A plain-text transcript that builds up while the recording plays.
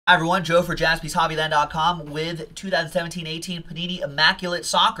Hi everyone, Joe for JaspysHobbyland.com with 2017-18 Panini Immaculate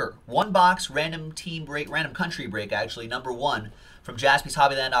Soccer. One box, random team break, random country break actually, number 1 from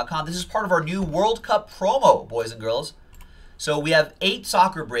JaspysHobbyland.com. This is part of our new World Cup promo, boys and girls. So we have 8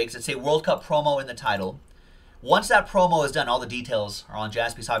 soccer breaks that say World Cup promo in the title. Once that promo is done, all the details are on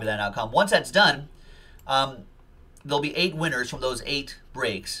JaspysHobbyland.com. Once that's done, there'll be 8 winners from those 8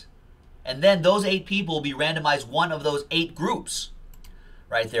 breaks. And then those 8 people will be randomized one of those 8 groups.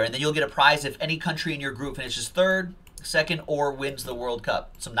 Right there, and then you'll get a prize if any country in your group finishes 3rd, 2nd, or wins the World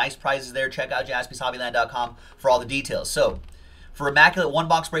Cup. Some nice prizes there. Check out JaspysHobbyland.com for all the details. So, for Immaculate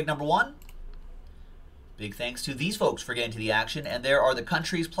one-box break number 1, big thanks to these folks for getting to the action, and there are the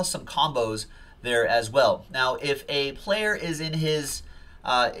countries plus some combos there as well. Now, if a player is in his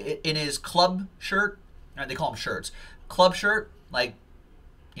club shirt, they call them shirts, club shirt, like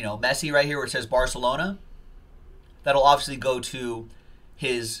Messi right here where it says Barcelona, that'll obviously go to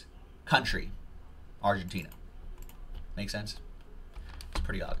his country, Argentina. Make sense? It's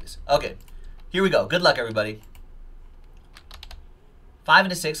pretty obvious. Okay, here we go. Good luck, everybody. 5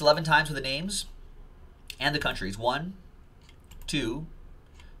 and a 6, 11 times with the names and the countries. 1, 2,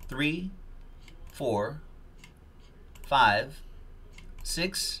 3, 4, 5,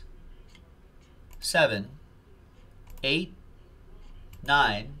 6, 7, 8,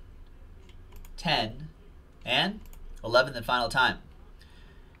 9, 10, and 11th and final time.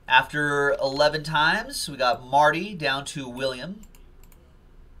 After 11 times, we got Marty down to William.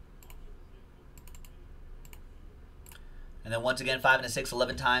 And then once again, 5 and a 6,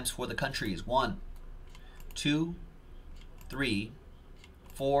 11 times for the countries. 1, 2, 3,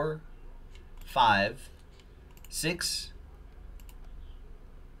 4, 5, 6.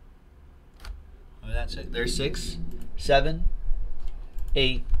 Oh, that's it. There's 6, 7,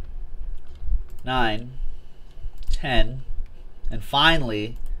 8, 9, 10, and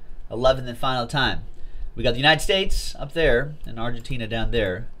finally, 11th and final time. We got the United States up there and Argentina down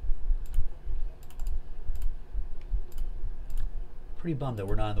there. Pretty bummed that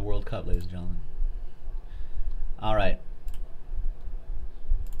we're not in the World Cup, ladies and gentlemen. All right.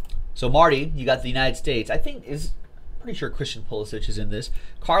 So Marty, you got the United States. I think pretty sure Christian Pulisic is in this.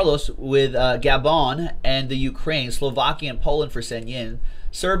 Carlos with Gabon and the Ukraine. Slovakia and Poland for Senyin.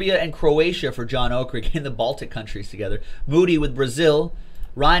 Serbia and Croatia for John Okrick, getting the Baltic countries together. Moody with Brazil.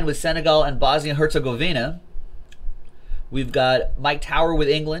 Ryan with Senegal and Bosnia-Herzegovina. We've got Mike Tower with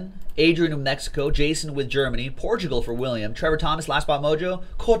England. Adrian with Mexico. Jason with Germany. Portugal for William. Trevor Thomas, Last Spot Mojo.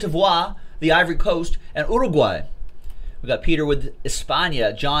 Cote d'Ivoire, the Ivory Coast, and Uruguay. We've got Peter with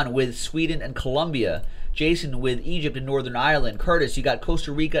España. John with Sweden and Colombia. Jason with Egypt and Northern Ireland. Curtis, you got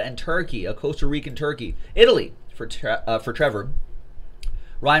Costa Rica and Turkey. A Costa Rican Turkey. Italy for Trevor.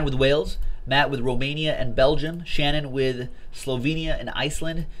 Ryan with Wales. Matt with Romania and Belgium. Shannon with Slovenia and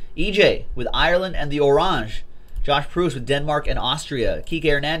Iceland. EJ with Ireland and the Orange. Josh Proust with Denmark and Austria. Kike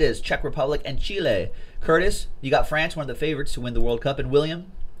Hernandez, Czech Republic and Chile. Curtis, you got France, one of the favorites to win the World Cup. And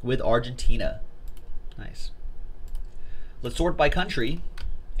William with Argentina. Nice. Let's sort by country.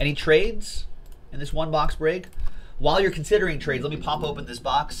 Any trades in this one box break? While you're considering trades, let me pop open this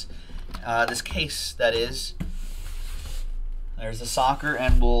box. This case, that is. There's the soccer,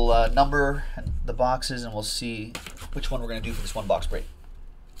 and we'll number the boxes, and we'll see which one we're going to do for this one box break.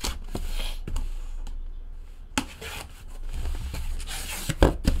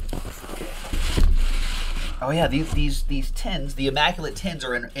 Oh yeah, these tins, the Immaculate tins,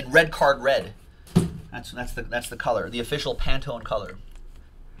 are in red card red. That's the color, the official Pantone color.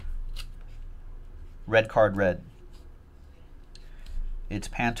 Red card red. It's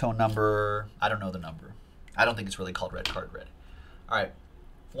Pantone number. I don't know the number. I don't think it's really called red card red. All right,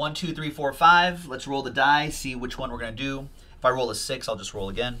 1, 2, 3, 4, 5. Let's roll the die, see which one we're going to do. If I roll a 6, I'll just roll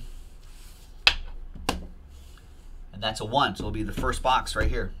again. And that's a 1, so it'll be the first box right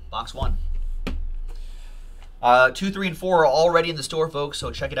here, box 1. 2, 3, and 4 are already in the store, folks,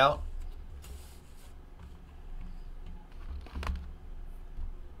 so check it out.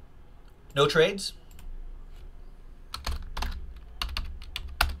 No trades?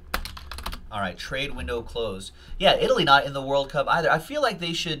 All right, trade window closed. Yeah, Italy not in the World Cup either. I feel like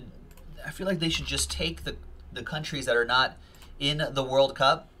they should just take the countries that are not in the World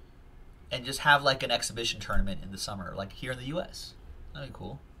Cup and just have like an exhibition tournament in the summer, like here in the US. That'd be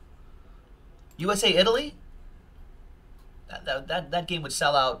cool. USA Italy? That game would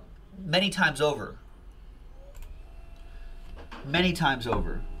sell out many times over. Many times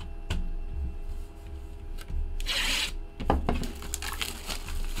over.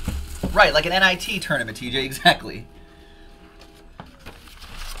 Right, like an NIT tournament, TJ, exactly.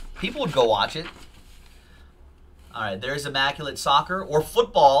 People would go watch it. All right, there's Immaculate Soccer, or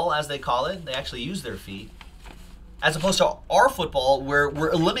football, as they call it. They actually use their feet. As opposed to our football, where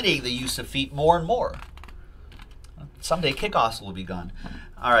we're eliminating the use of feet more and more. Someday kickoffs will be gone.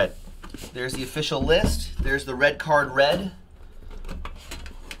 All right, there's the official list. There's the red card red.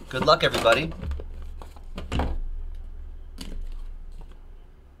 Good luck, everybody.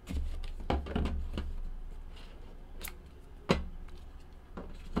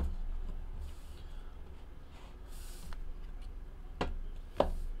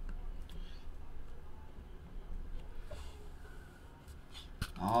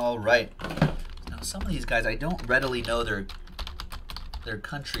 All right. Now some of these guys, I don't readily know their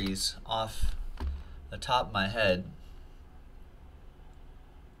countries off the top of my head.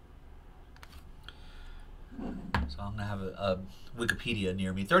 So I'm gonna have a Wikipedia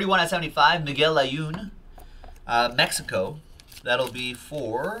near me. 31 out of 75, Miguel Layun, Mexico. That'll be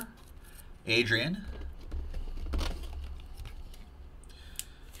for Adrian.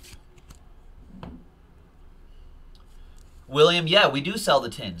 William, yeah, we do sell the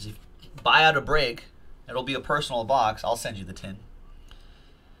tins. If you buy out a break, it'll be a personal box. I'll send you the tin.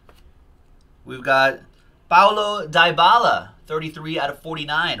 We've got Paulo Dybala, 33 out of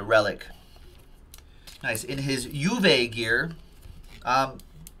 49 relic. Nice. In his Juve gear.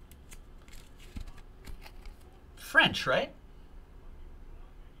 French, right?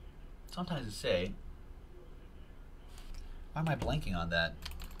 Sometimes it say. Why am I blanking on that?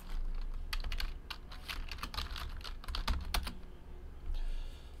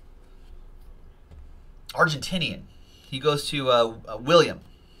 Argentinian. He goes to William.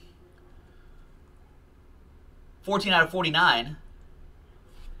 14 out of 49.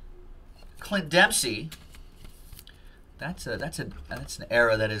 Clint Dempsey. That's an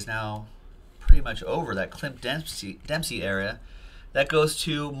era that is now pretty much over. That Clint Dempsey era. That goes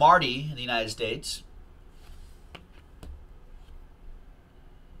to Marty in the United States.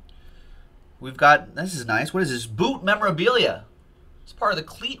 We've got, this is nice. What is this? Boot memorabilia. It's part of the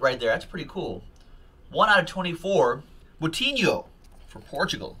cleat right there. That's pretty cool. 1 out of 24. Coutinho for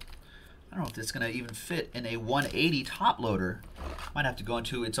Portugal. I don't know if this is going to even fit in a 180 top loader. Might have to go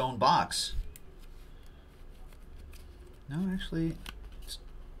into its own box. No, actually,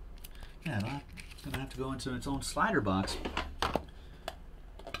 yeah, it's going to have to go into its own slider box.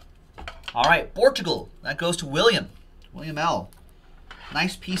 All right, Portugal. That goes to William. William L.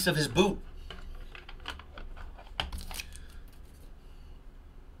 Nice piece of his boot.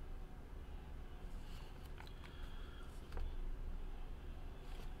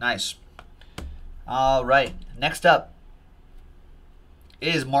 Nice. All right, next up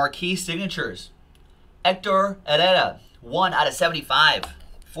is Marquee Signatures. Hector Herrera, 1 out of 75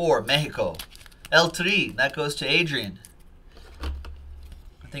 for Mexico. El Tri, that goes to Adrian.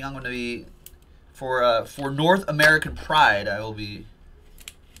 I think I'm going to be, for North American pride, I'll be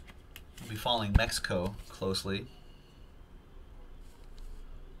following Mexico closely.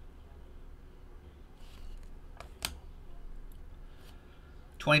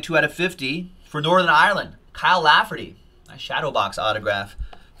 $22 out of 50 for Northern Ireland. Kyle Lafferty. Nice shadow box autograph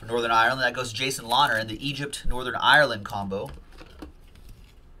for Northern Ireland. That goes to Jason Launer in the Egypt-Northern Ireland combo.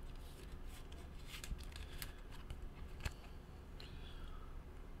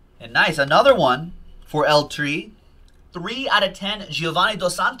 And nice, another one for El Tri. 3 out of 10, Giovanni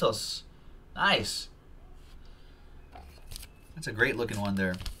Dos Santos. Nice. That's a great looking one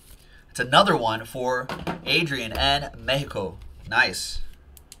there. It's another one for Adrian and Mexico. Nice.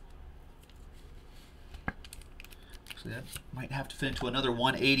 Actually, that might have to fit into another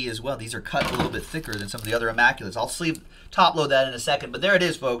 180 as well. These are cut a little bit thicker than some of the other Immaculates. I'll top load that in a second, but there it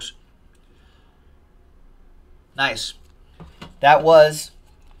is, folks. Nice. That was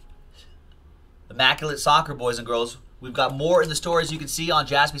Immaculate Soccer, boys and girls. We've got more in the store, as you can see, on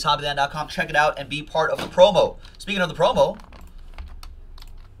JaspysHobbyland.com. Check it out and be part of the promo. Speaking of the promo,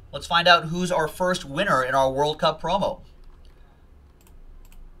 let's find out who's our first winner in our World Cup promo.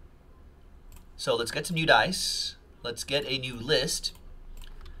 So let's get some new dice. Let's get a new list.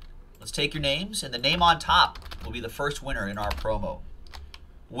 Let's take your names, and the name on top will be the first winner in our promo.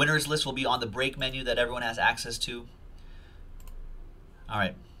 Winners list will be on the break menu that everyone has access to. All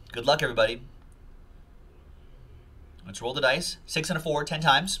right. Good luck, everybody. Let's roll the dice. 6 and a 4, 10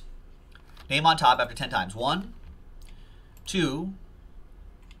 times. Name on top after 10 times. 1, 2,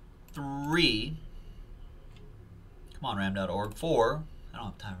 3. Come on, ram.org. 4. I don't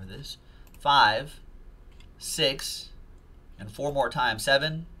have time for this. 5, 6, and 4 more times.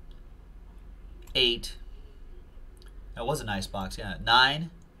 7, 8. That was a nice box, yeah. 9,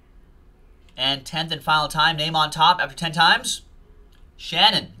 and 10th and final time. Name on top after 10 times.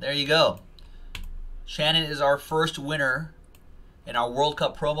 Shannon, there you go. Shannon is our first winner in our World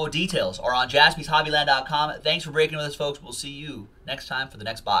Cup promo. Details are on JaspysHobbyland.com. Thanks for breaking with us, folks. We'll see you next time for the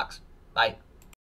next box. Bye.